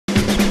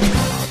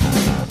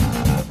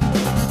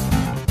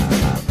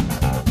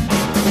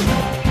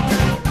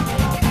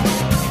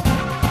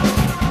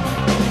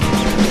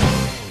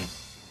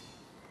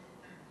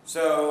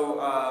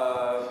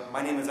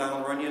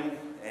Runyan,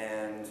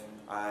 and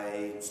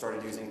I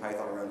started using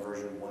Python around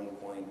version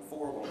 1.4,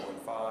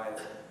 1.5.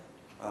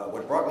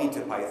 What brought me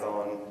to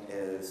Python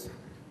is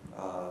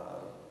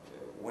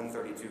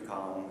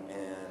Win32com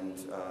and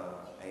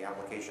an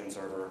application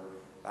server,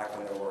 back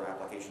when there were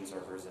application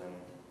servers in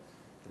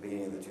the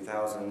beginning of the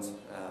 2000s,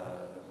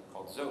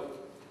 called Zope.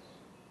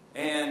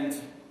 And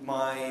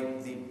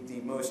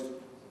the most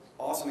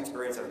awesome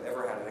experience I've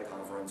ever had at a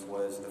conference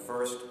was the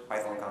first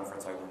Python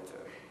conference I went to.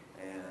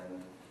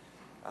 And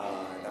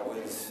that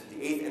was the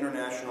 8th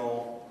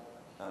International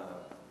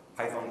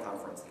Python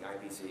Conference, the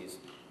IPCs.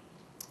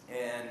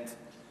 And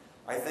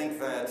I think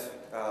that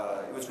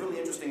it was really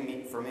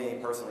interesting for me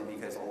personally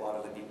because a lot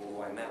of the people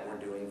who I met were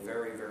doing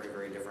very, very,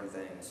 very different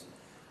things.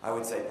 I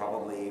would say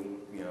probably,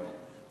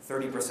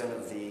 30%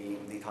 of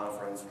the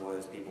conference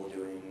was people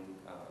doing,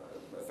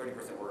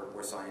 30%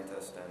 were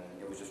scientists, and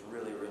it was just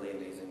really, really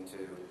amazing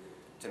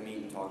to meet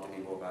and talk to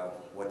people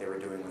about what they were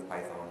doing with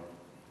Python.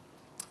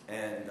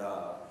 And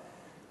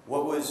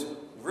what was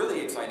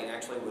really exciting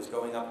actually was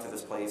going up to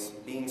this place,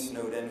 being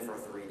snowed in for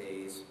 3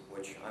 days,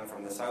 which I'm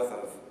from the south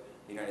of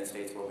the United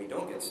States where we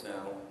don't get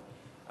snow.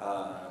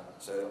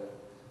 So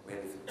we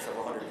had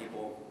several hundred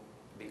people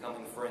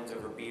becoming friends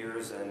over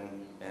beers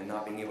and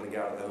not being able to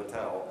get out of the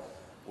hotel.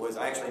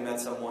 I actually met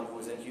someone who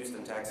was in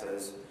Houston,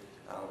 Texas,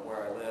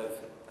 where I live,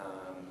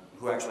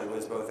 who actually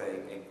was both a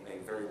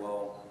very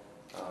well,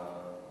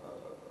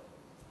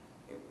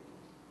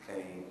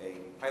 a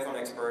Python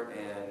expert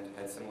and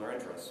had similar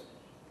interests.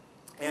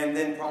 And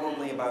then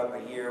probably about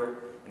a year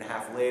and a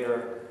half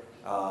later,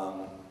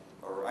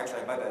 or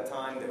actually by that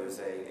time, there was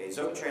a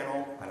Zope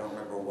channel. I don't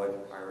remember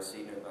what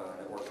IRC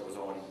network it was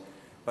on,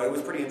 but it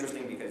was pretty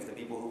interesting because the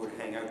people who would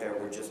hang out there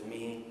were just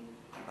me,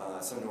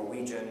 some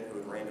Norwegian who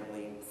would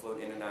randomly float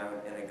in and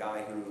out, and a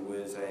guy who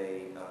was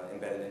a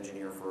embedded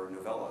engineer for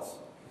Novellas,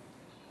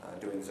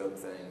 doing Zope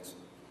things.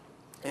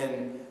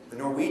 And the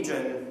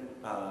Norwegian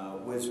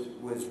was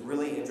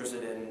really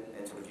interested in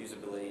sort of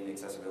usability and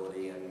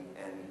accessibility, and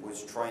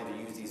was trying to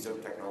use these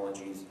Zope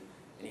technologies,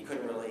 and he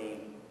couldn't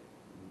really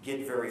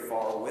get very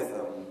far with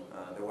them.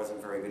 There wasn't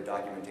very good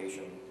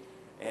documentation,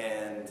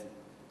 and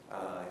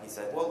he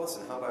said, "Well,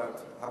 listen, how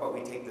about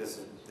we take this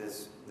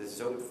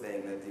Zope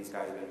thing that these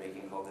guys have been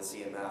making called the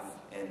CMF,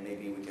 and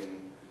maybe we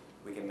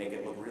can make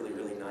it look really,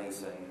 really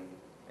nice, and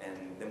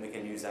then we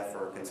can use that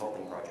for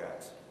consulting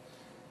projects."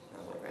 And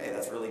I was like, "Hey,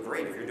 that's really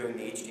great. If you're doing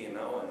the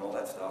HTML and all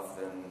that stuff,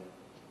 then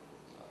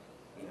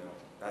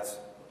that's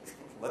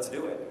let's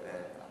do it.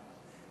 And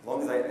as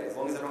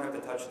long as I don't have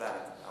to touch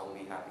that, I will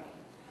be happy."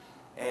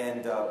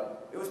 And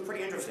it was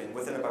pretty interesting.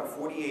 Within about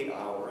 48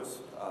 hours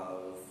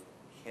of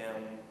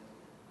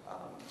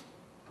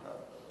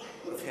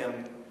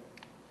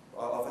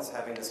us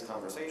having this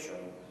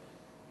conversation,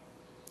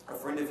 a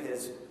friend of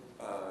his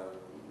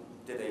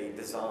did a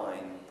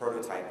design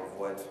prototype of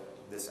what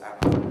this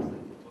application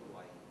would look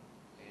like.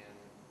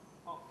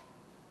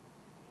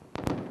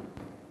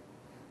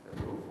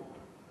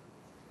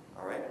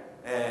 All right.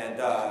 And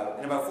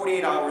in about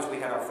 48 hours, we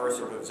had our first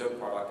sort of Zope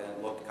product, and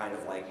it looked kind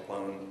of like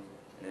clone,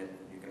 and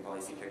you can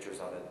probably see pictures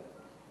of it.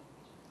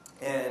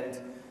 And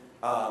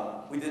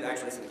we did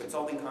actually some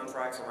consulting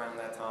contracts around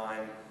that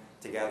time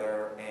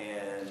together,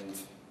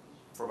 and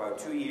for about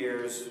 2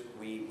 years,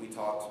 we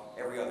talked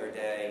every other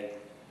day.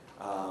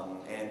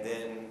 And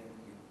then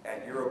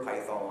at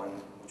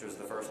EuroPython, which was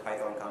the first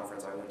Python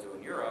conference I went to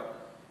in Europe,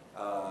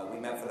 we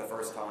met for the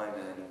first time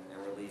and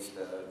released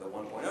the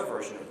 1.0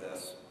 version of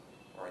this,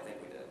 or I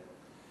think we did.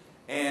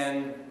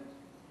 And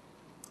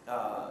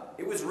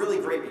it was really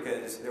great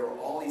because there were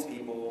all these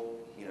people,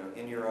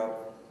 in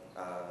Europe.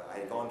 I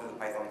had gone to the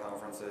Python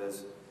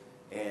conferences,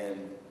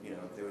 and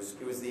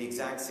it was the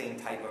exact same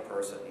type of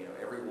person.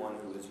 Everyone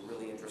who was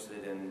really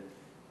interested in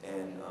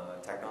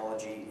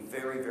technology,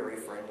 very, very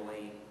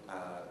friendly.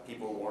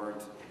 People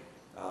weren't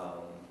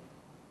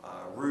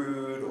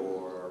rude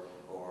or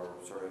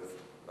sort of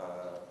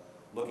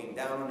looking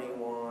down on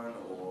anyone,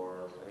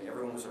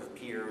 everyone was sort of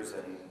peers,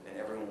 and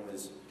everyone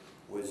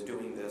was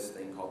doing this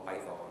thing called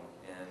Python,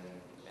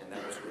 and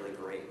that was really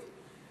great.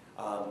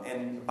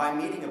 And by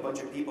meeting a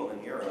bunch of people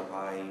in Europe,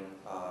 I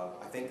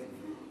think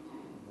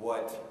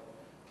what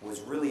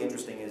was really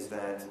interesting is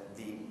that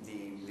the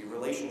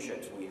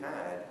relationships we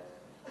had,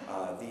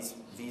 these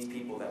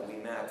people that we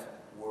met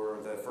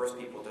were the first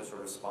people to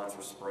sort of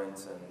sponsor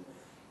sprints,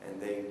 and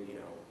they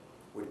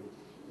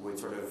would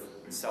sort of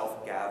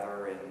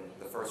self-gather, and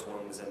the first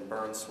one was in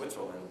Bern,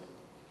 Switzerland,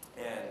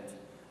 and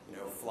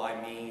fly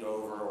me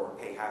over or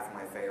pay half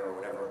my fare or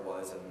whatever it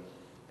was,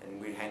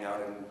 and we'd hang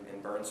out in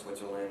Bern,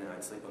 Switzerland, and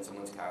I'd sleep on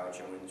someone's couch,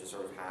 and we'd just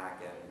sort of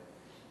hack,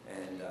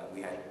 and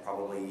we had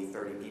probably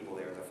 30 people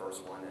there the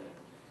first one,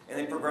 and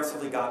they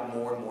progressively got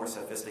more and more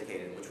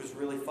sophisticated, which was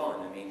really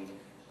fun.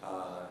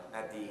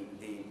 At the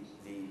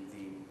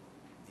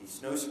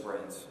snow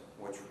sprints,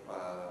 which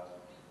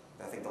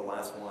I think the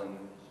last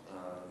one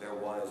there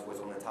was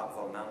on the top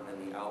of a mountain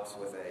in the Alps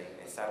with a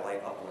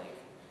satellite uplink,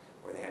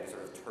 where they had to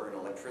sort of turn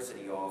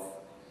electricity off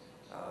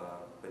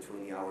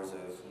between the hours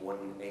of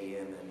 1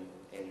 a.m. and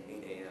 8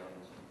 a.m.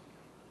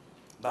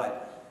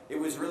 But it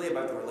was really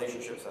about the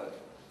relationships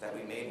that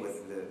we made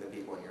with the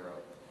people in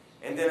Europe.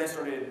 And then I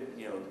started,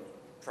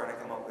 trying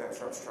to come up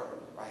with,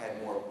 I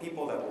had more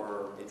people that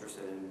were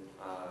interested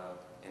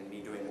in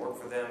me doing work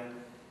for them.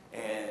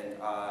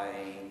 And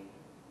I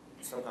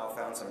somehow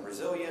found some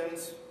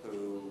Brazilians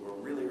who were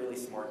really, really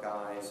smart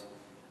guys.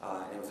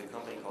 And it was a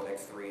company called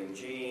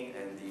X3G,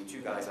 and the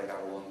two guys I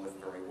got along with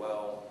very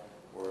well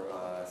were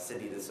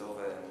Sidney Da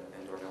Silva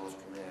and Dornelis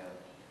Tremere.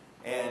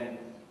 And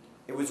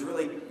it was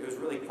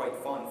really quite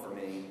fun for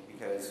me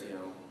because,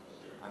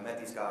 I met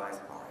these guys,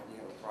 all right, we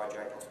have a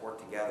project, let's work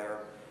together.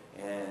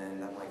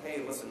 And I'm like,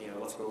 hey, listen,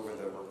 let's go over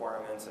the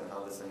requirements and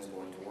how this thing's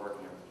going to work.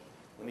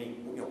 Let me,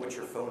 what's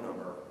your phone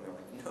number? And they're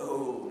like,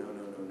 no,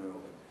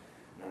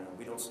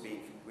 we don't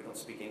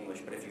speak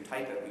English, but if you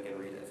type it, we can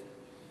read it.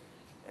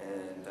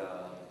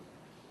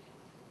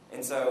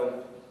 And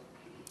so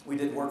we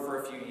did work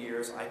for a few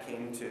years. I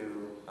came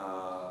to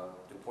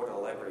Porto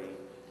Alegre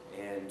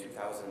in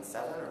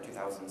 2007 or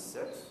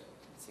 2006. It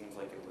seems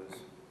like it was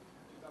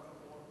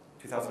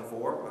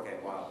 2004. Okay,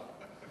 wow.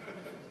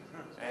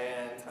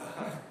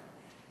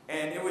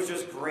 And it was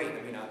just great.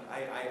 I mean,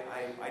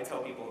 I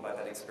tell people about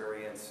that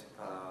experience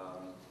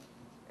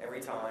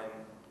every time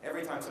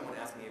someone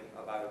asks me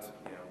about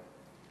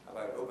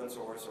about open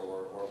source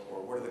or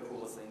what are the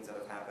coolest things that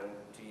have happened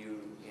to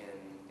you in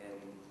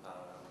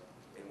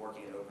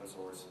working in open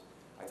source.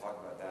 I talk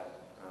about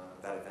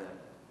that event,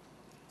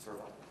 sort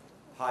of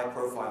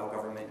high-profile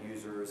government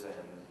users and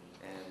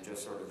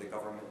just sort of the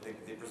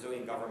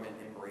Brazilian government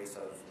embrace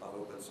of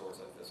open source.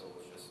 So it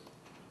was just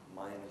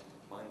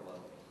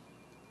mind-blowing.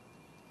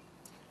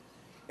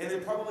 And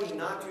then probably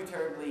not too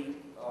terribly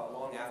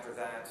long after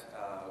that,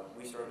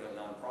 we started a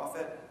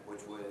nonprofit,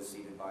 which was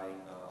seeded by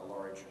a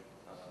large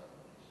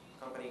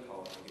company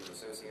called Computer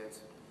Associates,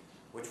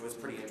 which was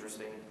pretty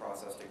interesting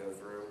process to go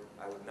through.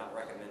 I would not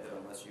recommend it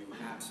unless you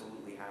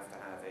absolutely have to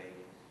have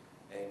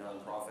a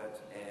nonprofit.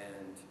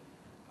 And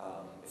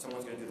if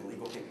someone's going to do the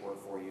legal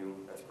paperwork for you,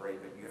 that's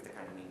great, but you have to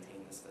kind of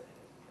maintain this thing.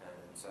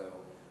 And so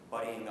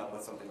buddying up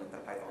with something like the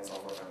Python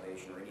Software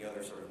Foundation or any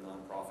other sort of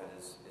nonprofit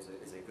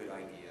is a good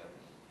idea.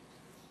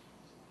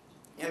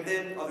 And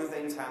then other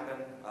things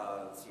happen.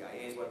 The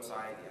CIA's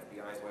website, the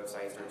FBI's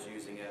website starts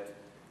using it.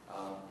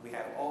 We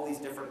have all these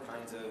different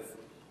kinds of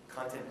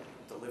content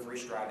delivery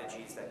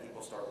strategies that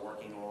people start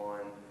working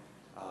on.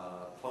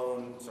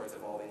 Clone starts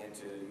evolving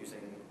into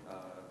using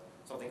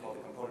something called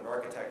the component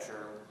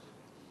architecture.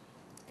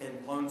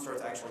 And Clone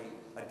starts actually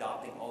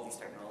adopting all these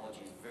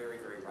technologies very,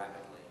 very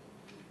rapidly.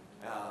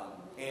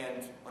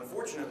 And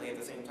unfortunately, at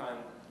the same time,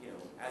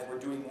 as we're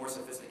doing more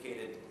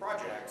sophisticated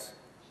projects,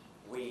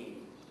 we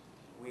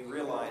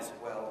realize,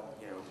 well,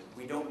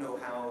 we don't know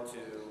how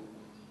to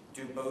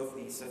do both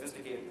the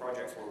sophisticated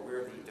projects where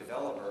we're the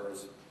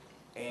developers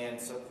and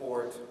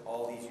support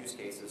all these use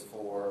cases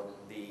for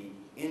the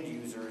end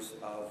users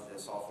of the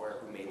software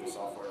who made the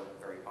software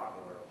very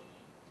popular.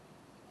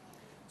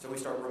 So we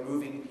start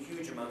removing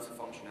huge amounts of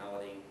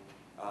functionality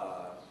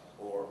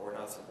or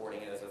not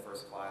supporting it as a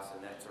first class,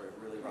 and that sort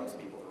of really rubs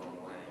people the wrong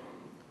way.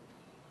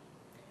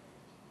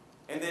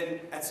 And then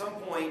at some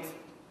point,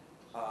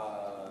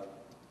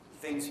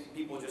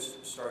 people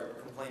just start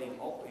complaining.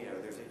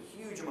 There's a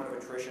huge amount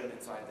of attrition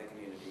inside the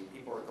community.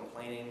 People are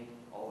complaining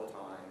all the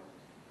time.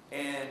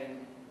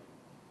 And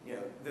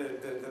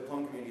the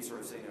Plone community sort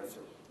of saying,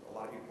 a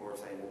lot of people are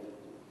saying, well,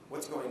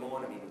 what's going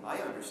on? I mean, I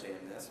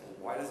understand this.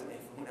 Why doesn't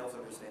anyone else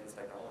understand this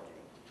technology?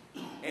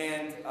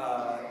 And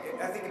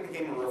I think it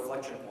became a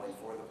reflection point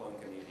for the Plone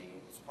community.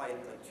 It's probably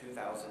like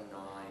 2009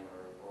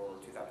 or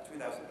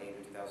 2008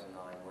 or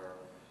 2009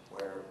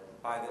 where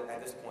at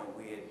this point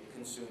we had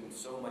consumed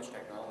so much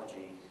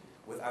technology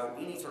without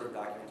any sort of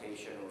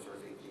documentation or sort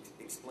of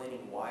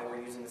explaining why we're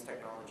using this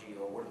technology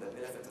or what are the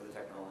benefits of the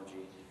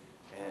technology.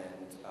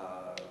 And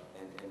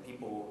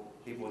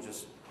people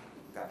just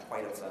got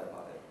quite upset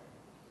about it.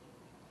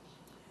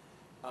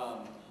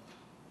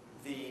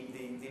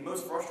 The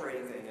most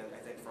frustrating thing,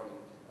 I think,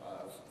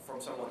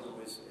 from someone who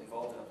was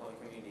involved in the Plone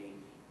community,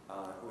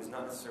 who was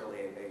not necessarily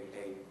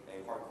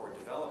a hardcore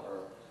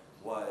developer,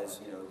 was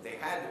they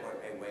had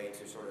a way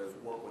to sort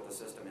of work with the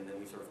system, and then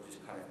we sort of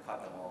just kind of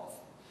cut them off.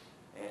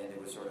 And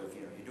it was sort of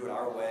you do it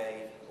our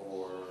way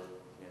or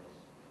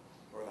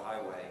the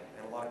highway.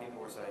 And a lot of people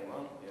were saying,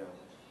 well,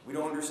 we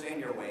don't understand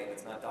your way, and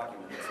it's not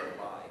documented, so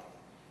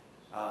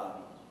bye.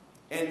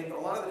 And a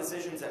lot of the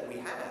decisions that we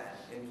had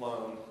in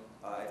Plone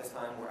at this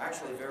time were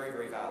actually very,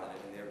 very valid. I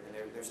mean,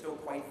 they're still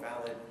quite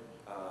valid.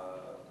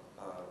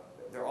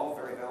 They're all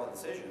very valid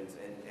decisions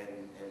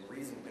and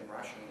reasoned and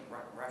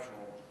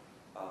rational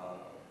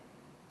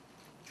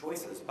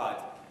choices.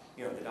 But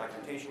the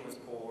documentation was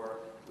poor.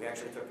 We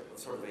actually took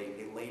sort of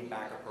a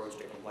laid-back approach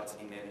to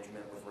complexity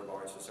management with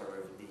regards to sort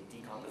of the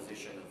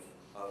decomposition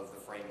of the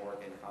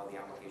framework and how the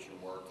application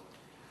worked.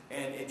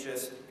 And it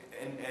just,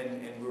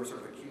 and we were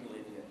sort of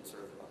accumulating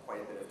sort of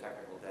quite a bit of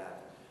technical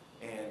debt.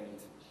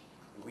 And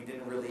we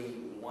didn't really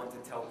want to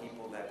tell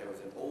people that there was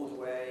an old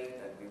way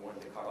that we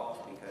wanted to cut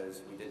off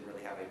because we didn't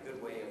really have a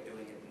good way of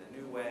doing it in a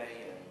new way.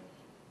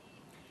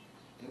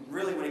 And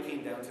really, when it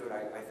came down to it,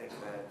 I think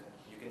that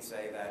you can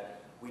say that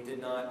we did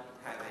not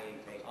have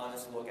an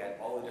honest look at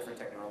all the different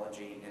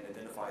technology and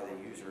identify the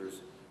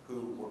users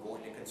who were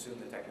going to consume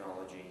the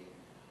technology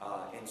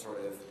and sort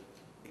of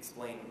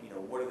explain,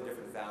 what are the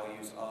different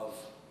values of,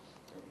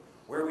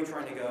 where are we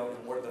trying to go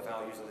and what are the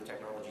values of the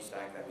technology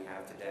stack that we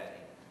have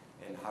today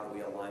and how do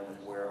we align with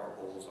where our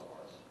goals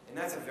are. And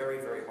that's a very,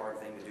 very hard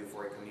thing to do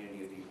for a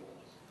community of people.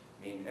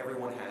 I mean,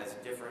 everyone has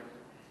different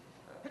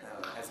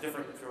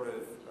sort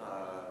of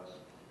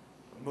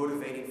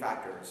motivating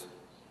factors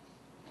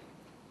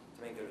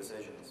to make their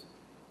decisions.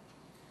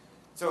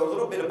 So a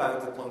little bit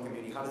about the clone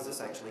community. How does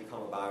this actually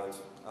come about?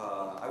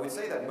 I would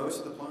say that most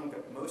of the clone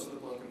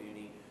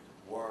community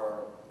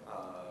were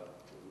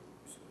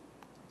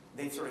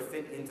they sort of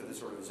fit into the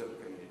sort of Zope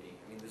community.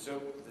 I mean, the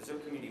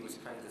Zope community was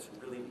kind of this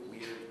really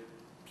weird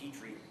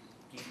petri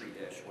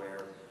dish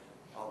where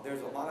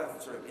there's a lot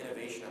of sort of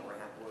innovation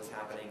that was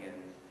happening,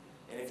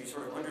 and if you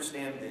sort of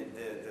understand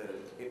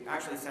it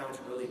actually sounds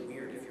really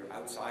weird if you're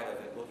outside of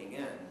it looking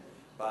in,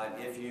 but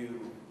if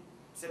you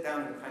sit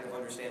down and kind of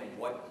understand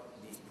what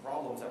these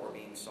problems that were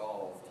being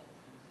solved,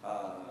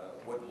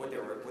 what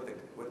the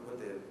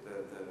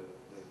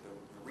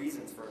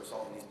reasons for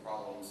solving these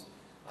problems,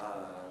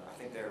 I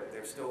think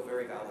they're still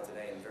very valid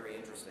today and very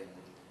interesting.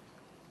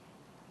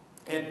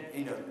 And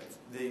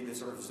the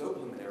sort of Zope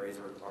luminaries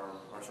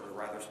are sort of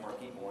rather smart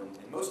people,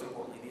 and most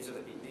importantly, some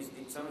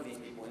of these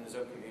people in the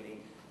Zope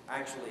community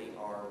actually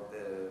are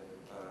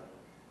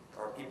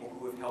people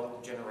who have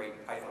helped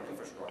generate Python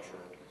infrastructure.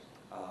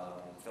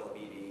 Philip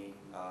Eby,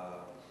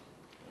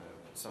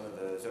 some of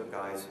the Zope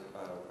guys,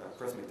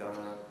 Chris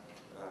McDonough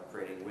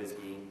creating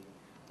WSGI,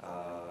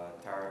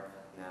 Tarek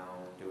now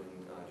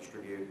doing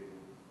Distribute,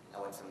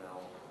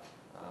 LXML,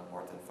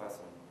 Martin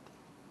Fesson.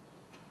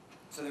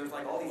 So there's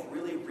like all these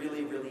really,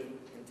 really, really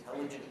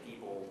intelligent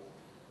people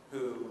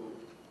who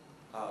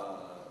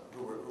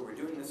were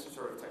doing this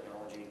sort of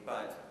technology,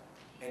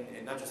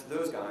 and not just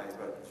those guys,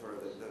 but sort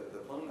of the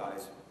clone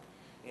guys,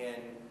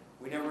 and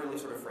we never really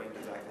sort of framed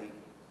exactly,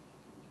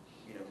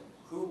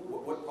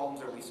 what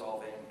problems are we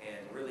solving, and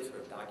really sort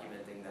of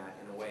documenting that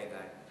in a way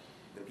that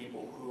the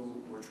people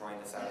who we're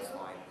trying to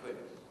satisfy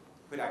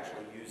could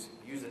actually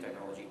use the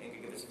technology and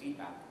could give us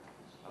feedback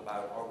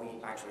about are we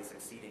actually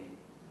succeeding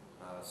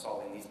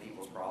solving these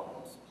people's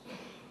problems.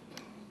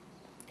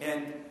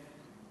 And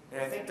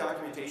I think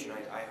documentation,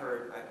 I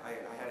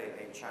had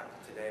a chat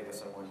today with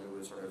someone who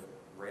was sort of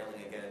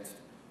railing against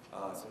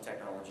some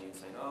technology and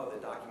saying, oh, the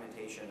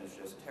documentation is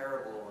just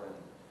terrible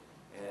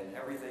and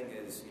everything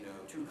is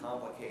too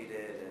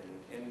complicated,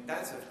 and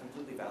that's a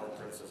completely valid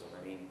criticism.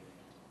 I mean,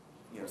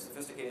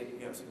 sophisticated,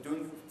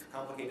 doing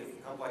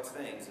complex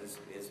things is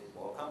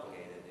well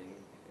complicated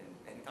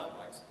and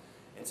complex.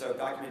 And so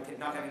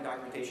not having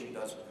documentation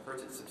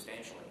hurts it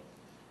substantially.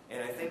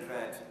 And I think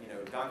that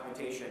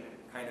documentation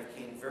kind of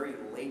came very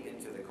late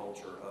into the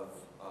culture of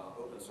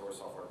open source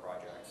software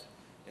projects.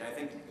 And I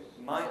think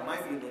my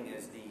feeling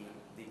is the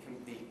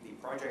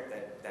project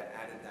that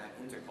added that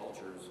into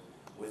cultures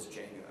was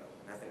Django.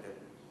 And I think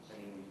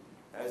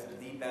that is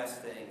the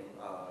best thing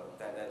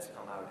that's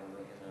come out in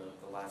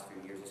the last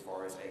few years as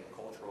far as a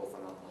cultural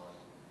phenomenon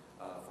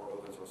for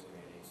open source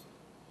communities.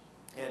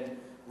 And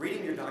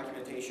reading your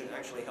documentation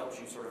actually helps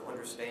you sort of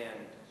understand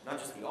not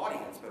just the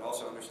audience, but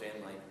also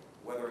understand like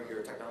whether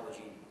your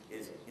technology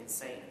is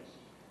insane.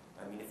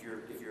 I mean, if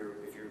you're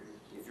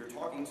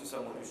talking to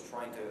someone who's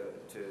trying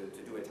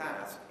to do a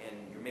task and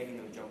you're making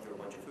them jump through a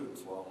bunch of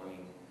hoops, well, I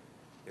mean,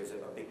 there's a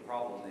big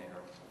problem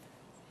there.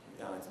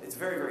 It's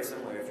very, very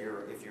similar if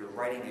you're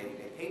writing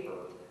a paper,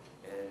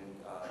 and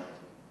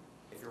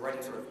if you're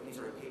writing any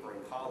sort of paper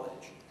in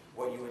college,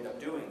 what you end up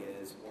doing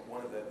is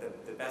one of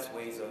the best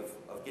ways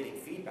of getting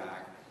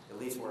feedback, at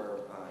least where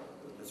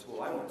the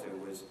school I went to,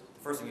 was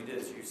the first thing you did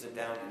is you sit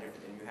down and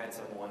you had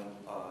someone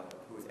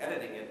who was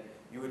editing it,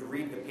 you would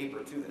read the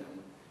paper to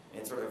them,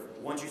 and sort of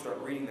once you start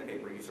reading the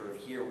paper, you sort of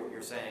hear what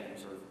you're saying, and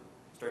you sort of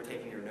start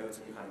taking your notes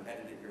and you kind of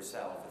edit it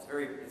yourself.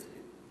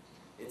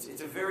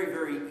 It's a very,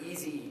 very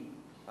easy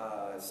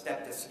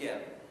step to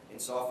skip in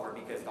software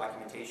because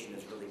documentation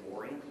is really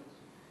boring.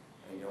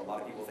 And, a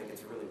lot of people think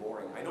it's really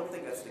boring. I don't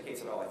think that's the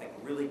case at all. I think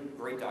really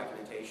great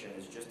documentation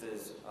is just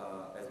as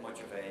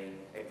much of a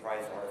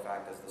prized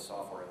artifact as the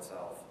software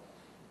itself.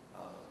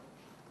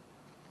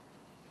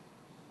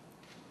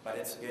 But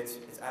it's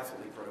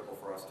absolutely critical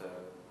for us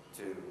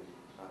to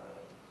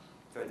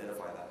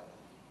identify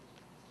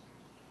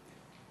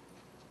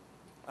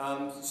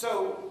that.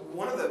 So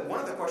one of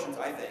the questions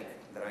I think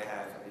that I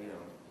have,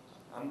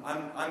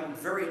 I'm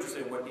very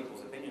interested in what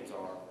people's opinions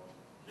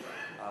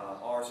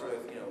are sort of,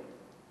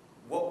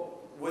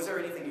 was there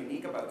anything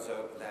unique about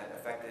Zope that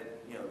affected,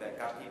 that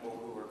got people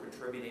who were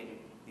contributing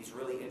these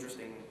really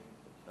interesting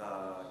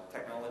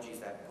technologies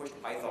that pushed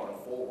Python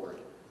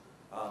forward?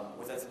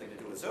 Was that something to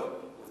do with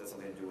Zope? Was that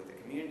something to do with the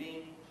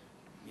community?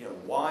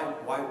 Why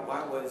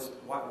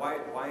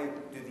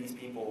do these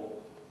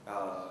people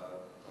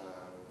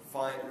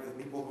find the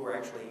people who are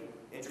actually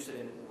interested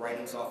in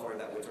writing software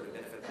that would sort of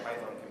benefit the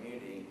Python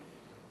community?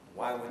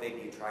 Why would they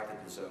be attracted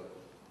to Zope?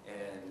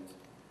 And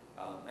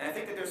I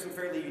think that there's some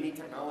fairly unique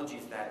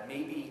technologies that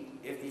maybe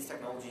if these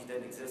technologies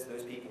didn't exist,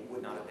 those people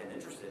would not have been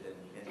interested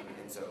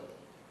in SOAP.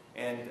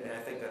 And I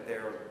think that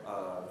they're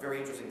very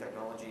interesting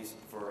technologies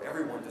for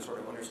everyone to sort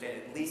of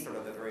understand at least sort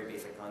of the very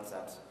basic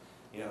concepts.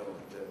 You know,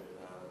 the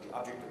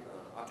object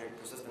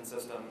persistence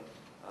system,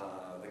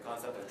 the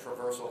concept of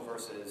traversal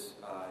versus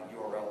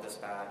URL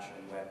dispatch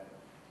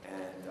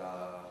and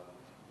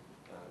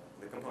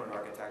the component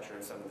architecture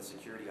and some of the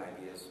security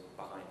ideas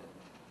behind it.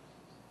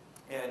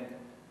 And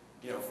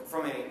you know,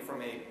 from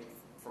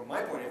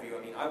my point of view,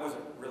 I mean, I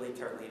wasn't really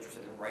terribly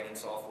interested in writing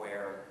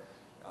software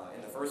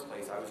in the first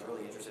place. I was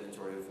really interested in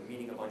sort of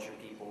meeting a bunch of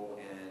people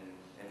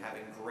and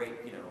having great,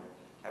 you know,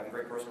 having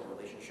great personal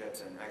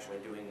relationships and actually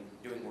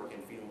doing work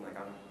and feeling like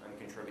I'm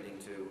contributing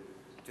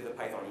to the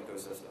Python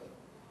ecosystem.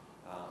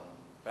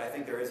 But I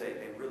think there is a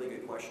really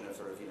good question of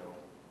sort of, you know,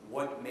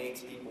 what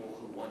makes people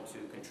who want to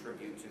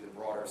contribute to the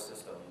broader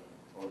system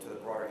or to the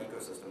broader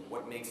ecosystem,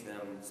 what makes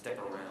them stick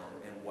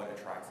around and what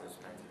attracts those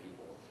kinds of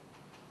people.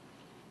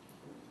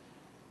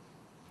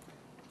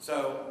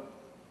 So,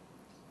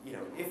 you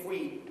know, if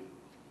we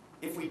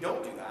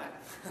don't do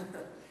that,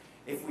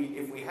 if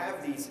we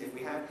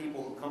have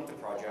people who come to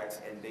projects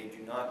and they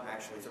do not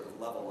actually sort of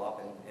level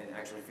up and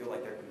actually feel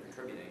like they're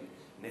contributing,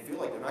 and they feel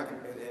like they're not,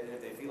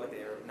 if they feel like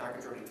they're not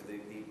contributing to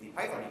the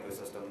Python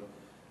ecosystem,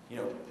 you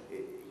know,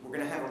 we're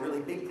going to have a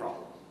really big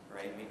problem,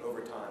 right? I mean,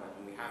 over time, I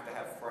mean, we have to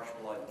have fresh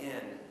blood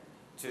in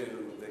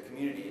to the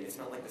community. It's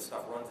not like this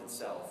stuff runs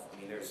itself. I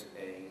mean, there's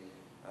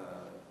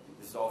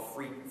this is all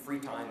free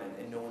time,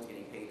 and no one's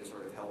getting paid to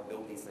sort of help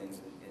build these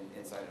things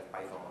inside of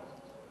Python.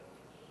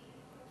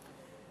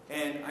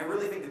 And I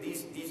really think that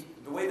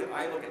the way that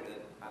I look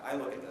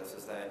at this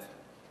is that,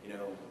 you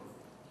know,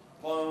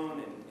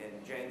 Clone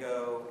and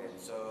Django and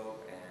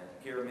SOAP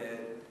and Pyramid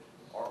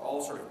are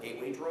all sort of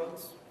gateway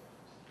drugs.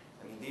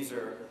 I mean, these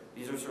are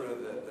sort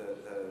of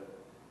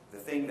the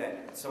thing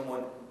that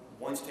someone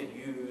wants to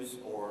use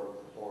or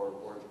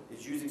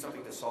is using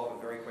something to solve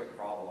a very quick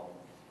problem.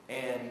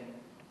 And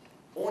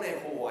on a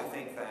whole, I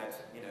think that,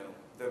 you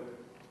know,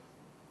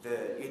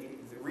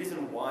 the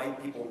reason why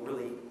people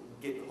really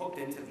get hooked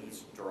into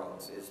these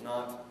drugs is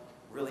not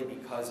really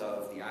because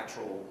of the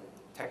actual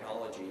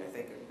technology.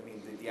 I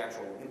mean, the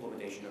actual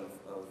implementation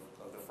of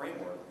the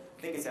framework.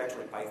 I think it's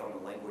actually Python,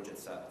 the language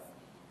itself.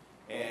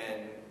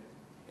 And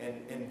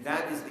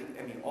that is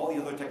I mean, all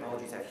the other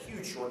technologies have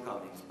huge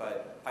shortcomings,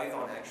 but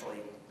Python actually,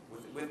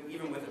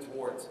 even with its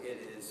warts,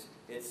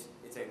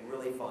 it's a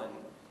really fun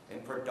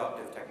and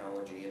productive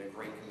technology and a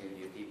great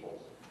community of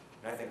people.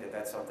 And I think that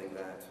that's something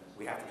that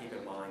we have to keep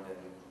in mind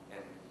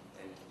and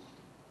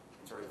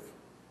sort of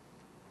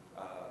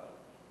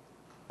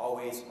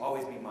always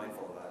be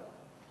mindful of that.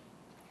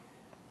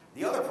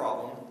 The other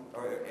problem,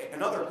 or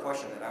another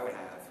question that I would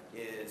have,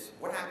 is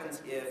what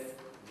happens if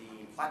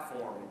the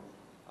platform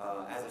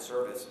as a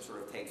service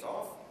sort of takes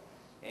off,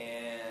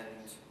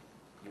 and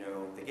you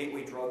know, the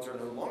gateway drugs are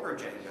no longer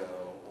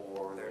Django,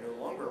 or they're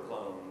no longer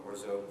Clone, or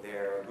SOAP,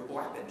 they're Google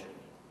App Engine.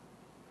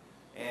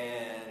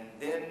 And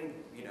then,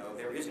 you know,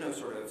 there is no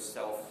sort of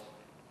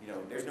you know,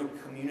 there's no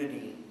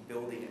community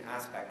building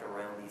aspect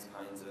around these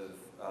kinds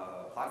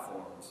of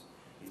platforms.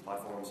 These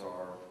platforms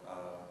are,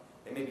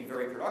 they may be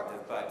very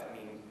productive, but I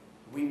mean,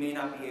 we may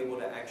not be able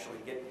to actually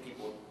get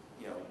people,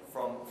 you know,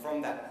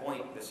 from that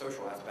point, the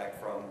social aspect,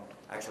 from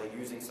actually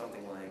using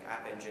something like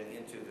App Engine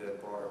into the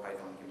broader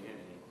Python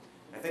community.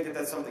 And I think that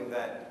that's something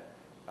that,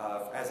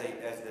 as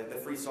the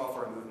free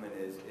software movement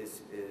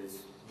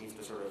needs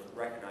to sort of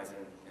recognize,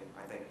 and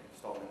I think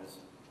Stallman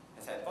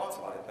has had thoughts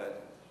about it,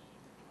 but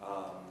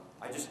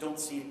I just don't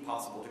see it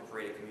possible to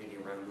create a community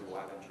around Google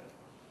App Engine.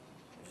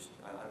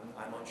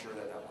 I'm unsure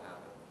that will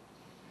happen.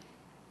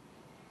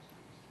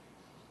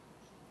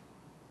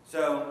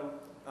 So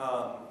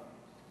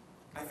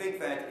I think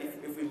that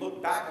if we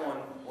look back on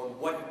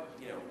what,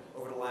 you know,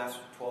 over the last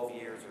 12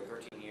 years or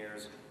 13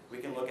 years, we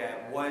can look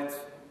at what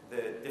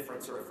the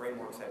different sort of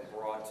frameworks have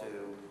brought to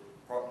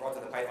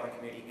the Python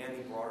community and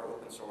the broader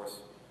open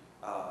source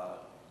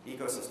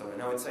ecosystem.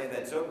 And I would say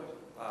that SOAP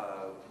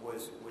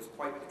was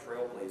quite the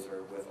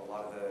trailblazer with a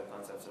lot of the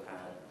concepts it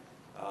had.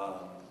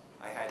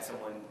 I had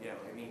someone, you know,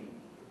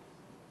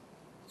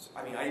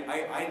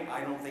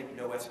 I don't think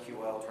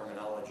NoSQL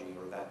terminology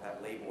or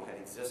that label had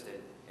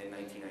existed in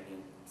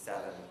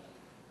 1997.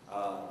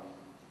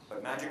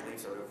 But magically,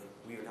 sort of,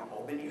 we had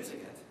all been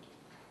using it.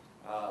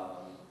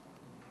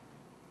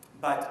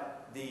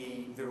 But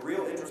the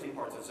real interesting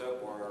parts of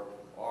SOAP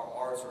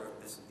are sort of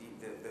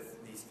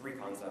these three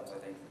concepts, I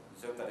think.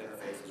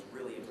 SOAP.interface is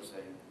really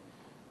interesting.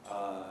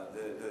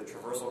 The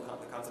traversal,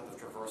 the concept of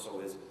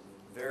traversal is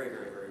very,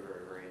 very, very,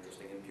 very, very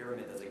interesting. And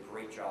Pyramid does a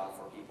great job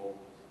for people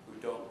who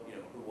don't, you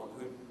know,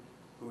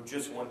 who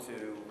just want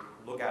to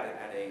look at it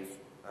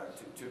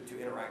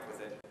to interact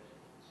with it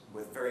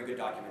with very good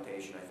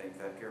documentation. I think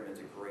that Pyramid's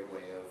a great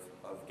way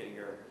of getting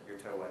your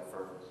toe wet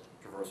for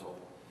traversal.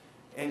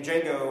 And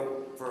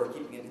Django for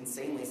keeping it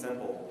insanely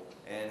simple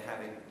and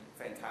having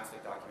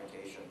fantastic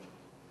documentation.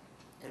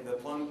 And the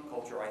Plum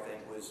culture, I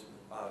think, was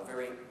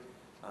very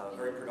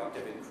very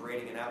productive in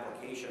creating an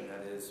application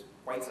that is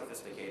quite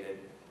sophisticated,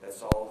 that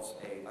solves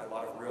a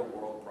lot of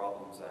real-world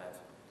problems that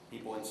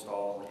people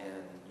install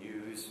and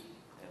use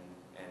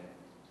and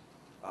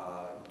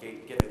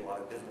get a lot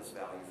of business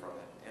value from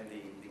it, and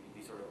the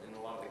sort of, and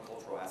a lot of the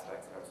cultural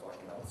aspects that I was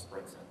talking about with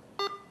sprints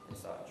and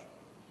such.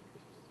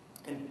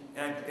 And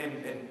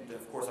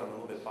of course I'm a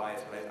little bit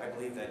biased, but I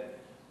believe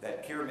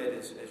that Pyramid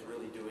is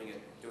really doing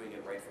it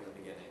right from the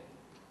beginning.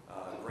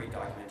 Great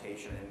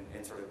documentation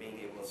and sort of being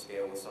able to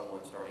scale with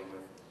someone starting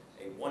with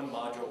one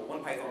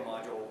Python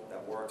module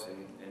that works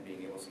and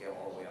being able to scale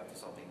all the way up to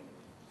something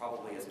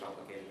probably as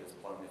complicated as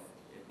Plum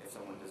if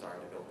someone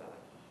desired to build that.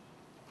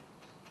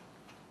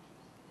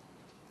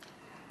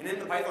 And in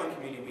the Python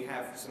community, we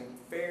have some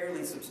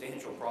fairly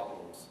substantial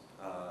problems.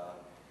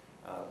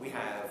 We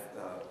have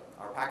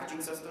our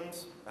packaging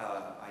systems.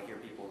 I hear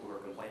people who are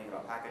complaining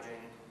about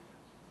packaging.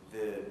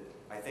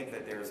 I think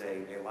that there's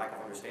a lack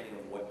of understanding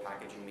of what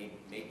packaging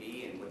may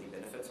be and what the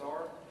benefits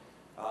are.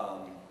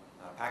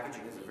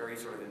 Packaging is a very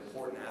sort of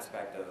important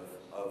aspect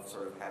of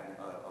sort of having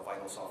a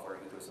vital software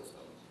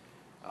ecosystem.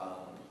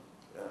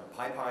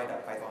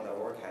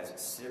 PyPy.python.org has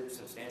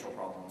substantial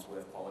problems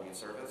with quality of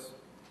service.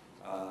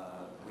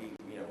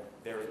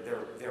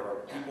 There are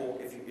people,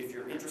 if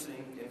you're interested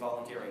in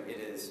volunteering,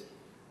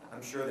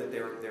 I'm sure that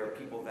there are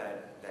people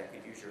that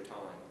could use your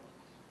time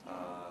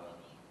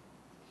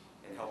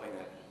in helping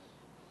that.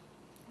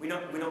 We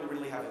don't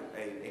really have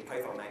a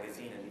Python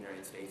magazine in the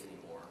United States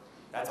anymore.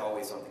 That's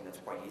always something that's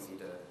quite easy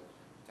to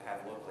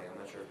have locally. I'm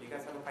not sure. Do you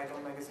guys have a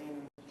Python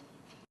magazine?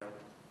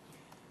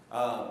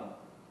 No.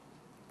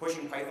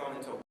 Pushing Python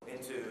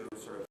into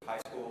sort of high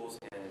schools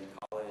and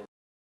college.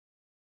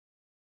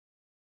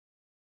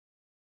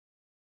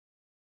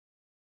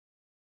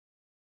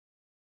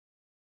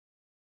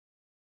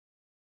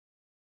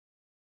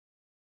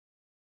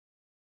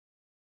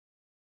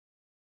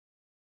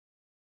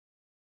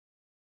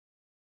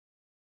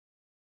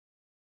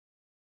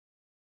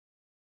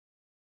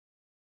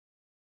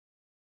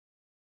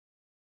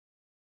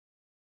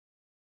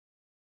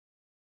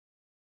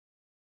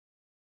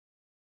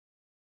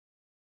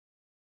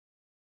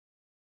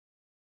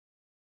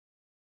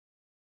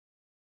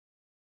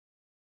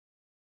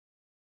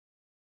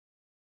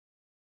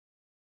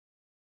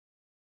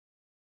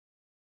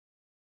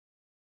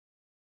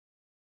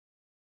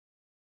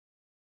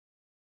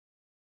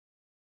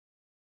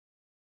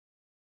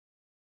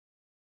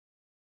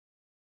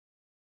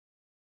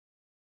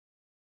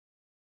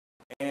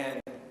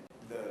 And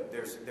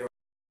there's in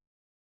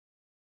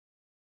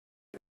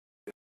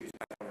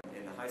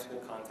the high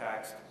school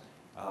context.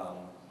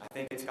 I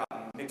think it's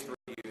gotten mixed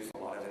reviews. A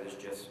lot of it is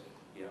just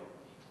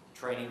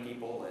training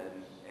people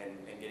and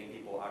getting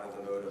people out of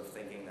the mode of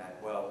thinking that,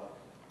 well,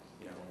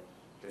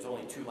 there's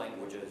only two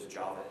languages,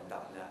 Java and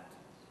 .NET.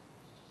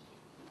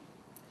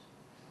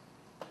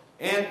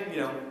 And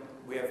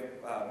we have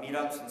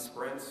meetups and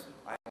sprints.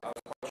 I was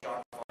quite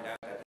shocked to find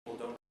out that people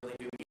don't really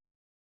do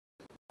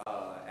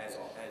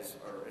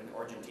or in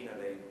Argentina,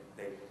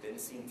 they didn't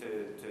seem to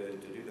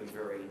do them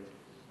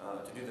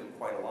to do them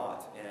quite a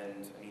lot.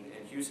 And I mean,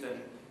 in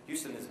Houston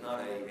is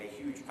not a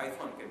huge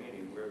Python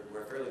community.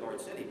 We're a fairly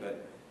large city,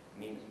 but I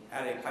mean,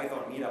 at a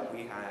Python meetup,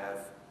 we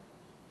have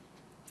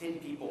 10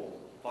 people,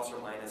 plus or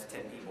minus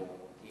 10 people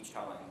each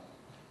time,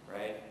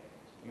 right?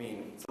 I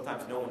mean,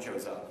 sometimes no one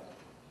shows up.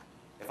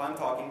 If I'm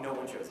talking, no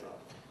one shows up.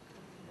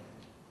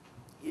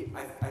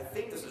 I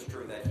think this is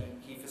true that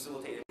he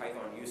facilitated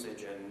Python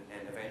usage and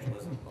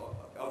evangelism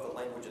of the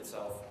language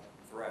itself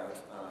throughout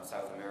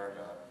South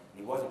America.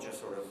 And he wasn't just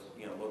sort of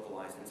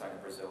localized inside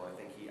of Brazil. I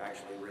think he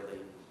actually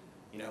really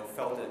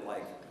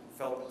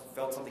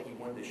felt something he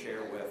wanted to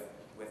share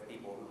with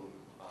people who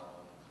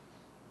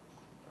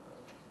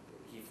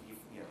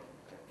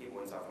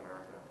people in South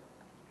America.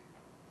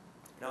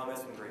 No, I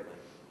miss him greatly.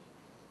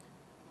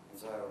 And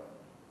so,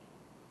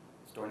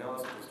 Stornellis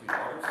with his two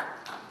daughters.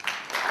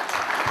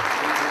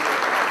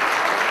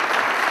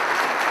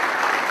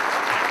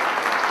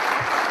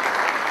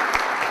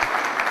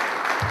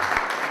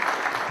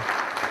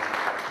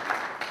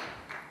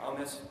 I'll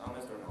miss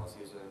Stornellis.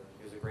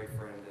 He was a great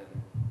friend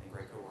and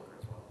great coworker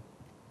as well.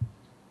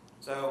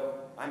 So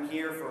I'm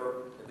here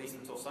for at least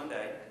until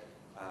Sunday.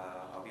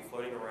 I'll be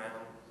floating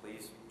around.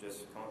 Please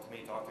just come up to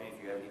me, talk to me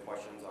if you have any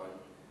questions.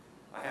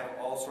 I have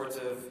all sorts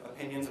of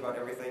opinions about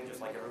everything,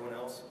 just like everyone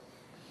else.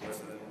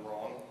 Most of them are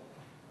wrong.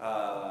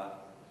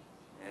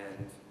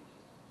 And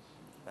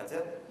that's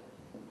it.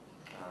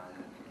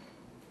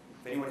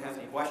 If anyone has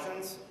any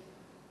questions,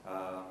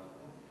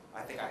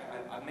 I think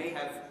I may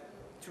have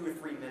 2 or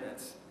 3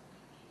 minutes.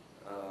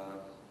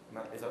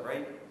 Is that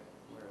right?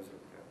 Where is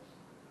it?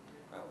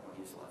 Oh,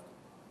 he's left.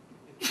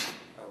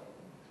 Oh.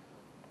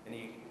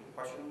 Any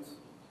questions?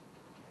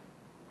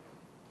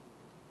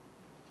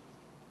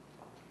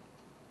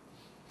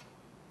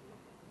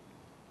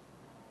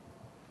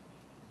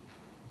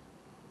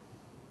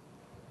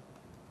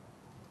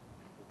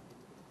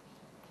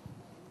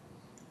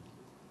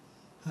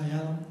 Hi,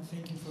 Alan.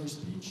 Thank you for your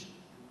speech.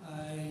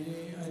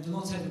 I do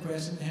not have a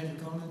question, I have a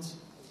comment.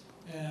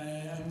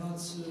 I'm not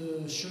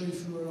sure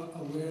if you are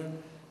aware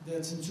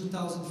that in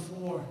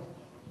 2004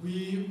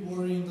 we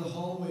were in the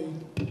hallway,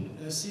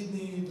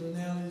 Sydney,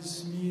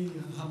 Dornelis, me,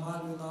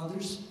 Ramalho and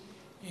others,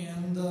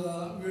 and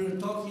we were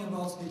talking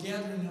about the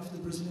gathering of the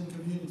Brazilian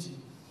community.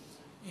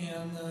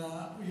 And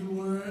we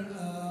were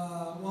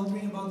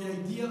wondering about the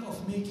idea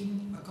of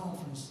making a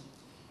conference.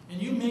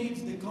 And you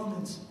made the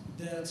comment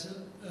that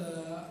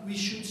we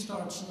should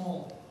start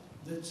small,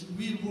 that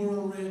we were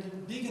already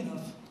big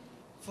enough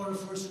for a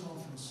first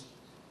conference.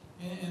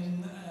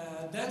 And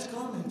that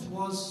comment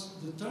was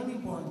the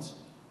turning point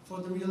for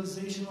the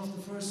realization of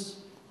the first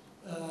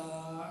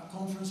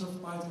conference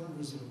of Python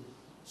Brazil.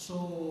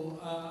 So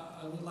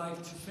I would like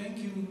to thank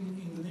you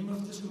in the name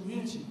of this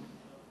community.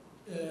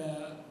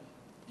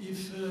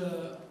 If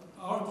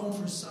our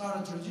conferences are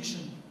a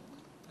tradition,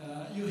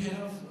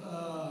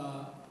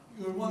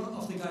 you're one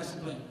of the guys to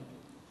blame.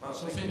 Oh,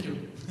 so thank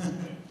you.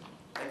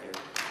 Thank you.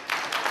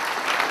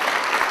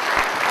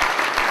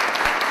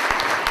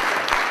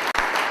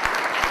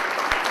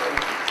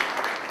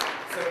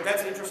 So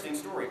that's an interesting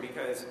story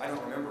because I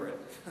don't remember it.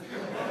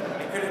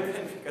 It could have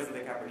been because of the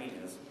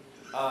Caperninas.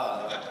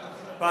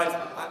 But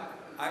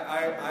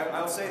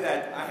I'll say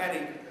that I had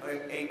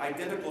a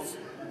identical,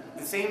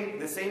 the same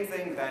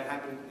thing that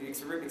happened, the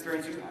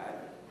experience you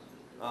had.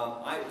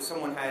 I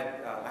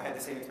had the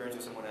same experience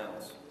with someone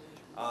else.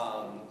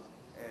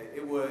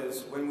 It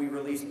was when we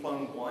released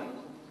Plone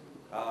 1.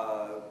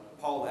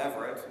 Paul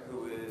Everett,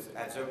 who is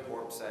at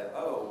ZoCorp, said,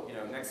 "Oh,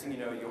 next thing you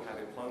know, you'll have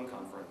a Plone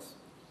conference."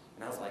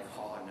 And I was like,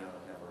 "Oh no,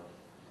 never.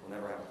 We'll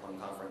never have a Plone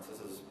conference. This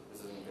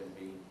isn't going to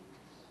be,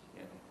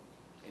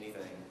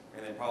 anything."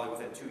 And then probably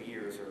within 2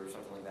 years or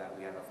something like that,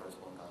 we had our first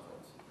Plone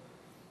conference.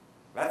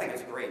 But I think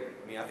it's great.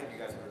 I mean, I think you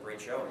guys have a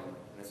great showing.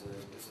 And this is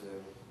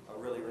a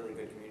really, really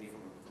good community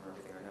from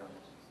everything I know.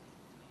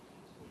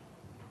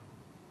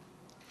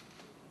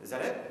 Is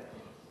that it?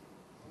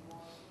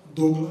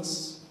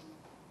 Douglas.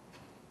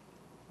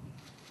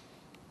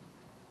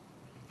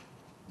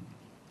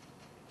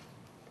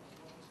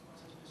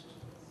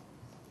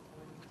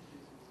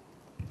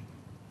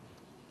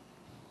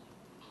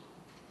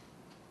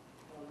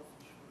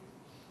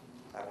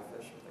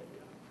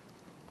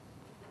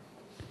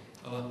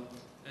 Olá.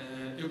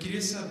 Eu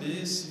queria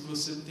saber se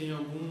você tem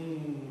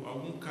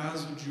algum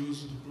caso de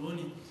uso do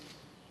clone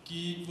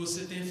que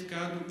você tenha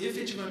ficado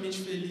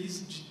efetivamente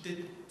feliz de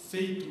ter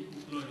feito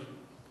o clone.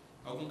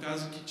 Algum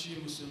caso que te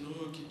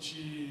emocionou,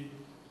 que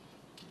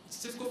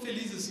você ficou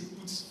feliz assim,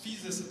 putz,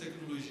 fiz essa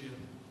tecnologia.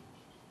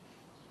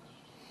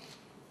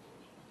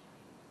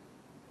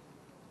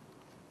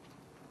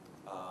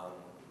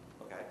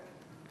 Okay.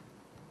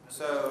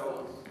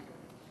 So,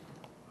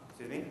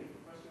 excuse me?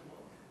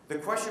 The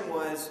question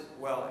was,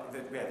 well,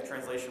 the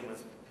translation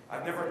was,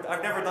 I've never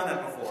done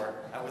that before.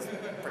 That was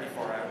pretty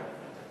far out.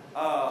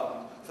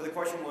 So the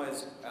question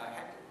was,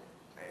 I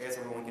guess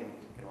everyone can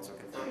also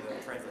confirm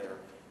the translator.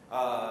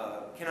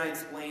 Can I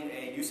explain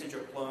a usage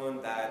of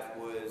Plone that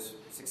was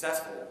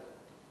successful?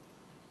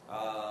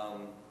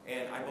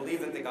 And I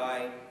believe that the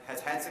guy has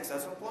had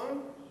success with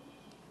Plone?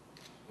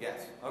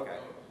 Yes, okay.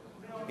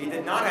 He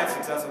did not have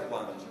success with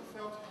Plone.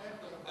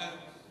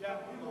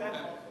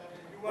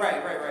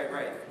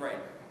 Right.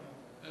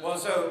 Well,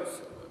 so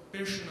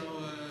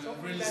personal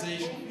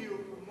realization.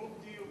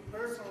 Moved you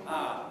personally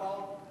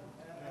about.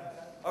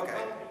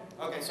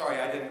 Okay. Sorry,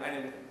 I didn't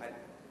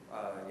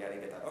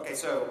get that. Okay,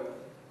 so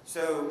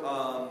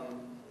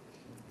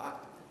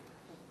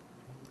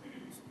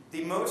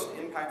the most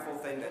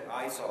impactful thing that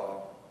I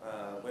saw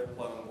with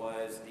Plone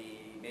was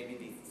maybe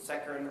the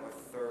second or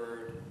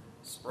third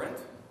sprint,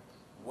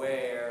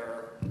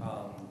 where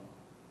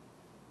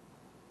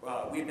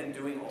we've been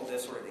doing all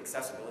this sort of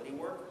accessibility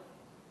work.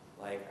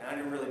 And I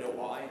didn't really know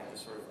why.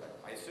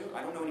 I assume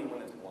I don't know anyone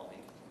that's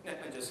blind.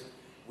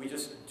 We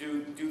just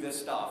do this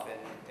stuff,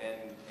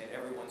 and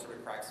everyone sort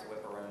of cracks the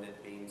whip around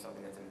it being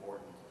something that's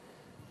important.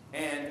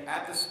 And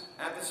at the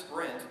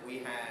sprint,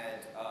 we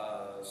had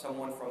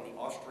someone from the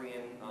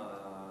Austrian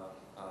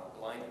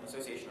Blind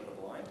Association of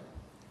the Blind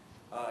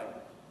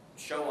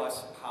show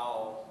us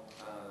how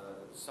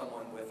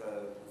someone with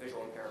a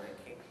visual impairment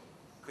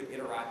could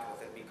interact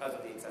with it because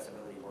of the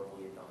accessibility work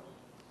we had done,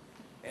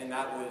 and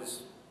that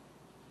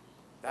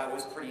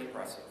was pretty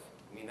impressive.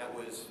 I mean, that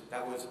was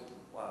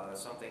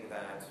something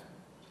that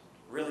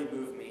really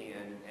moved me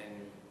and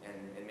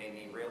made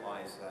me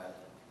realize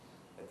that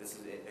this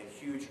is a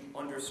huge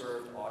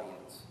underserved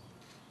audience.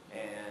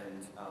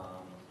 And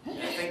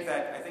I think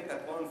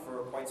that Plone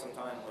for quite some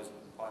time was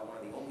probably one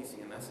of the only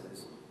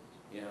CMSs,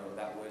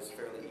 that was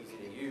fairly easy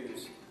to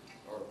use,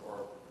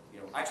 or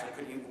actually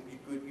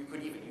you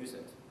could even use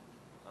it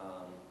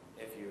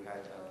if you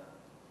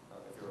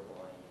were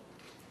blind.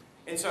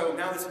 And so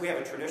now we have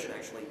a tradition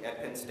actually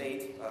at Penn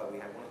State. We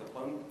had one of the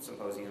Plone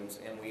symposiums,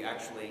 and we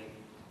actually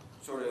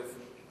sort of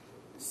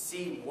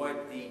see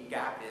what the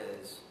gap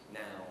is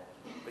now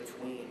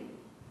between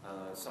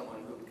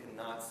someone who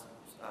cannot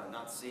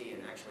not see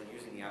and actually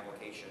using the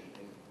application,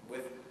 and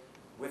with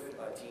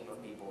a team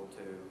of people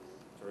to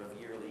sort of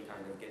yearly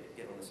kind of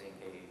get on the same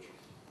page.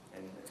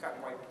 And it's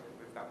gotten quite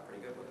we've gotten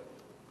pretty good with it.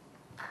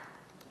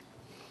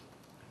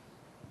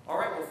 All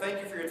right, well,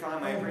 thank you for your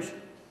time. I appreciate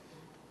it.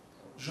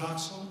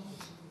 Jackson.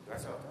 Do I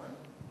still have time?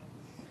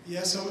 E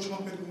essa é a última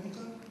pergunta.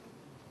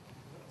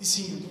 E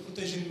sim, eu estou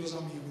protegendo meus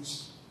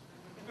amigos.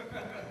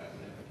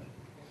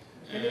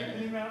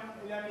 Ele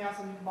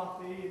ameaça me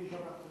bater e ele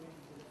joga tudo.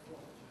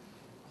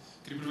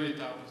 Queria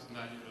aproveitar a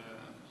oportunidade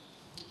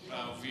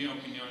para ouvir a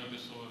opinião de uma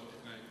pessoa,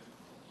 né,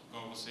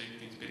 igual você, que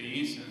tem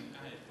experiência.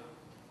 Ah, é, tá.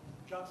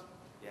 Johnson?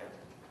 Yeah.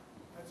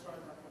 That's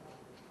right.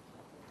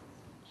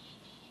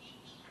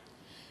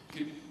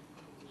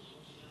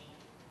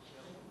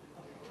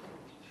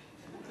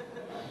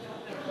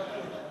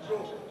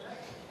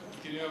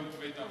 Queria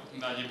aproveitar a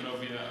oportunidade para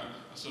ouvir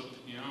a sua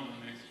opinião,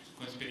 né,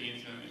 com a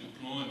experiência no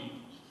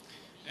clone.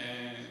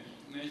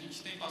 Né, a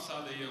gente tem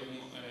passado aí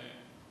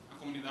a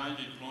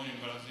comunidade de clone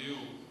no Brasil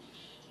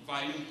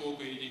varia um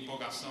pouco aí de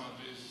empolgação, às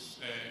vezes,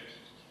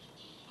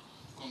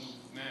 quando,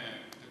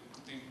 né,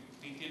 tem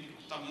tempo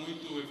que está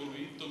muito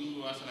evoluído, todo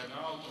mundo acha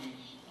legal,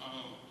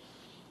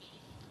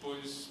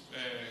 depois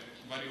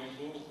variou um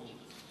pouco,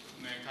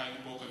 né, cai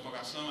um pouco a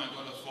empolgação,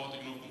 agora volta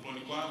de novo com o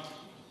clone 4.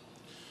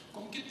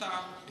 Como que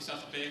está esse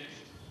aspecto,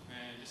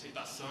 né, de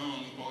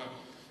aceitação, de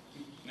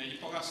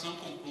empolgação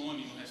com o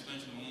clone no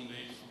restante do mundo?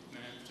 Aí,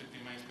 né, você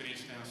tem mais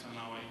experiência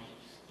internacional aí,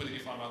 poderia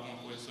falar alguma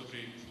coisa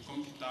sobre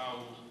como que está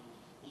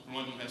o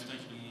clone no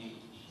restante do mundo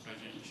para a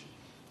gente?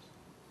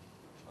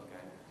 Okay.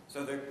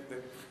 So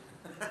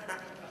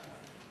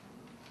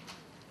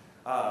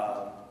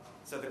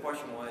so the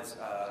question was,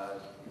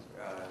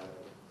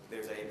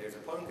 there's a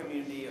clone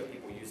community of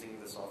people using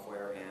the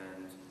software,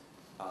 and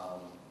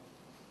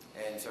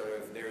sort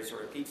of there's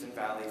sort of peaks and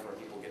valleys where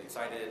people get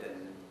excited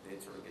and they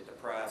sort of get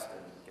depressed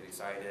and get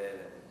excited,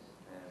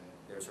 and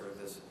there's sort of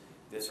this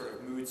sort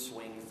of mood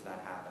swings that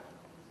happen.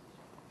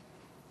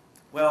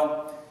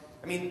 Well,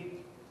 I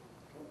mean,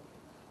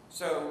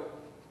 so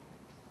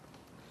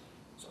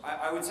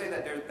I would say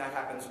that that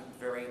happens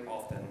very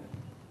often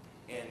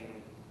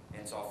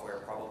in software,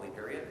 probably,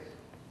 period.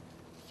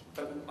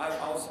 But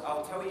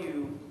I'll tell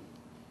you,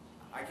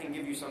 I can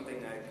give you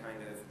something that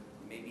kind of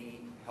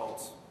maybe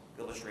helps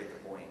illustrate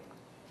the point.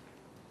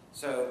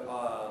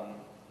 So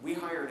we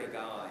hired a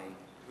guy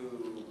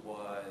who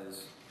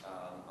was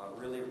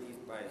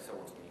he's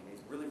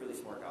a really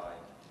smart guy.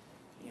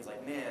 And he's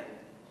like, man,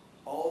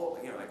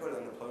 I go to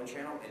the clone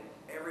channel and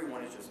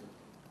everyone is just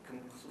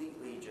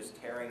completely just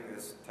tearing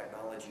this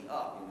technology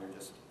up, and they're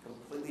just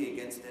completely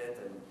against it,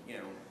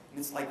 and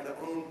it's like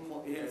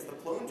it's the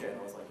clone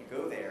channel. It's like you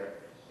go there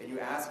and you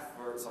ask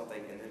for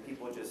something, and then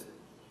people just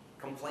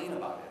complain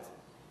about it,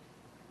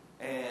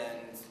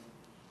 and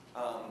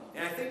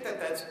I think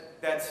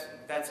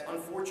that's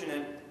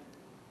unfortunate,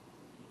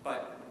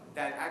 but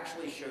that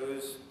actually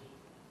shows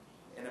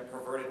in a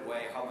perverted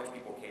way how much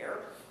people care.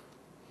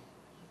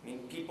 I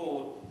mean,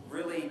 people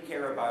really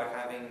care about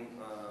having,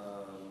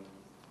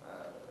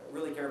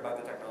 really care about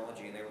the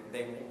technology, and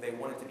they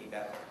want it to be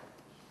better.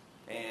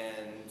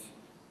 And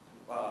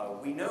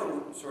we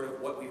know sort of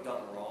what we've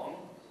done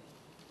wrong,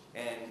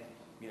 and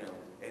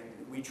and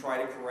we try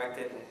to correct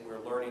it, and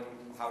we're learning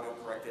how to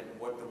correct it, and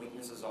what the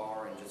weaknesses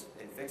are,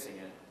 and fixing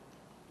it.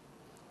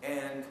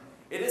 And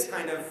it is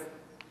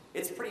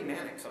it's pretty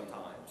manic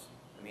sometimes.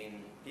 I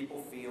mean,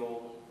 people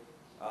feel,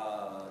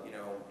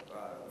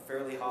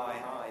 fairly high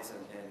highs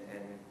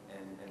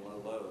and low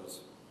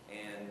lows.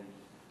 And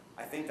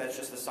I think that's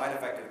just the side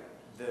effect of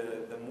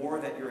the more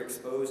that you're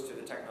exposed to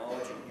the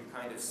technology, you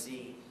kind of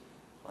see,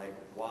 like,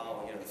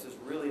 wow, this is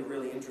really,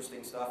 really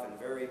interesting stuff, and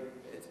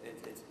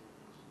it's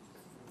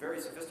very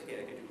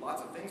sophisticated. I can do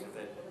lots of things with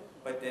it,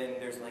 but then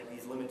there's like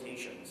these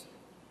limitations.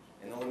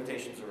 And the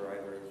limitations are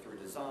either through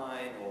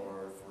design,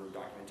 or through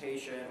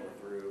documentation, or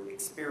through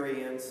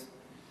experience,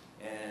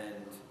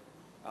 and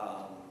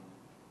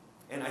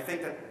I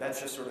think that's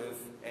just sort of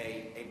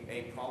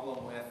a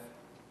problem with,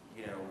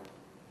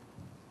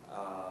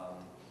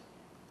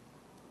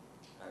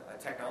 a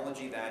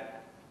technology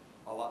that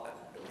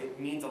it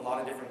means a lot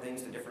of different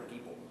things to different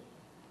people,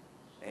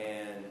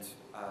 and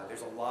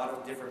there's a lot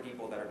of different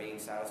people that are being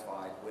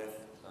satisfied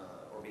with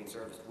or being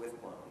serviced with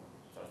clone,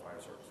 satisfied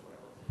or service,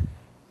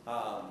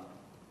 whatever.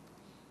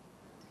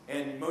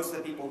 And most of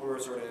the people who are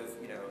sort of,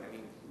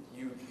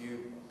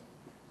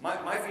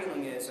 my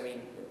feeling is,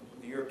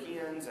 the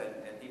Europeans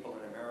and people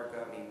in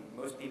America,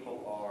 most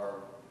people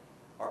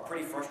are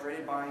pretty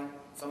frustrated by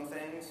some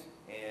things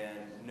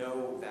and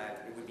know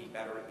that it would be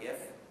better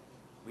if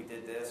we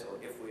did this or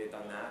if we had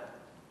done that.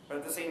 But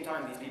at the same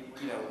time, these people,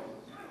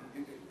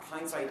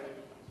 hindsight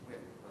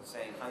is,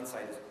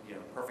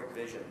 perfect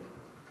vision.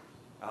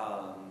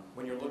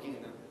 When you're looking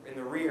in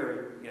the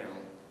rear,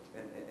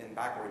 and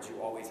backwards,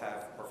 you always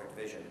have perfect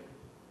vision.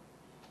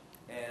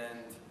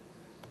 And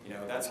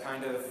that's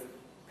kind of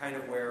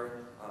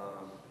where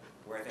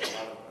I think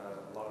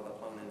a lot of the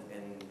clone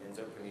and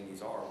Zope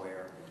communities are,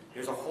 where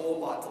there's a whole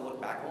lot to look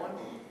back on,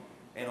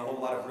 and a whole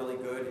lot of really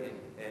good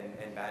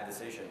and bad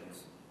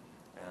decisions.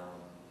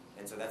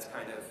 And so that's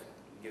kind of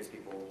gives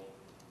people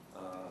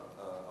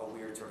a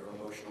weird sort of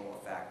emotional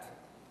effect.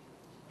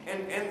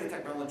 And the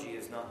technology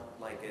is not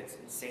like it's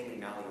insanely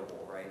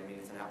malleable, right? I mean,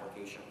 it's an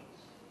application.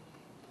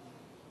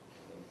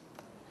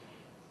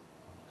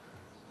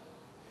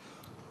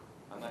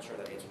 I'm not sure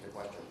that answered the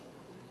question.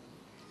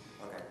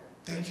 Okay.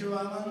 Thank you,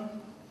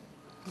 Alan.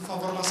 Por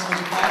favor, uma salva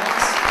de palmas.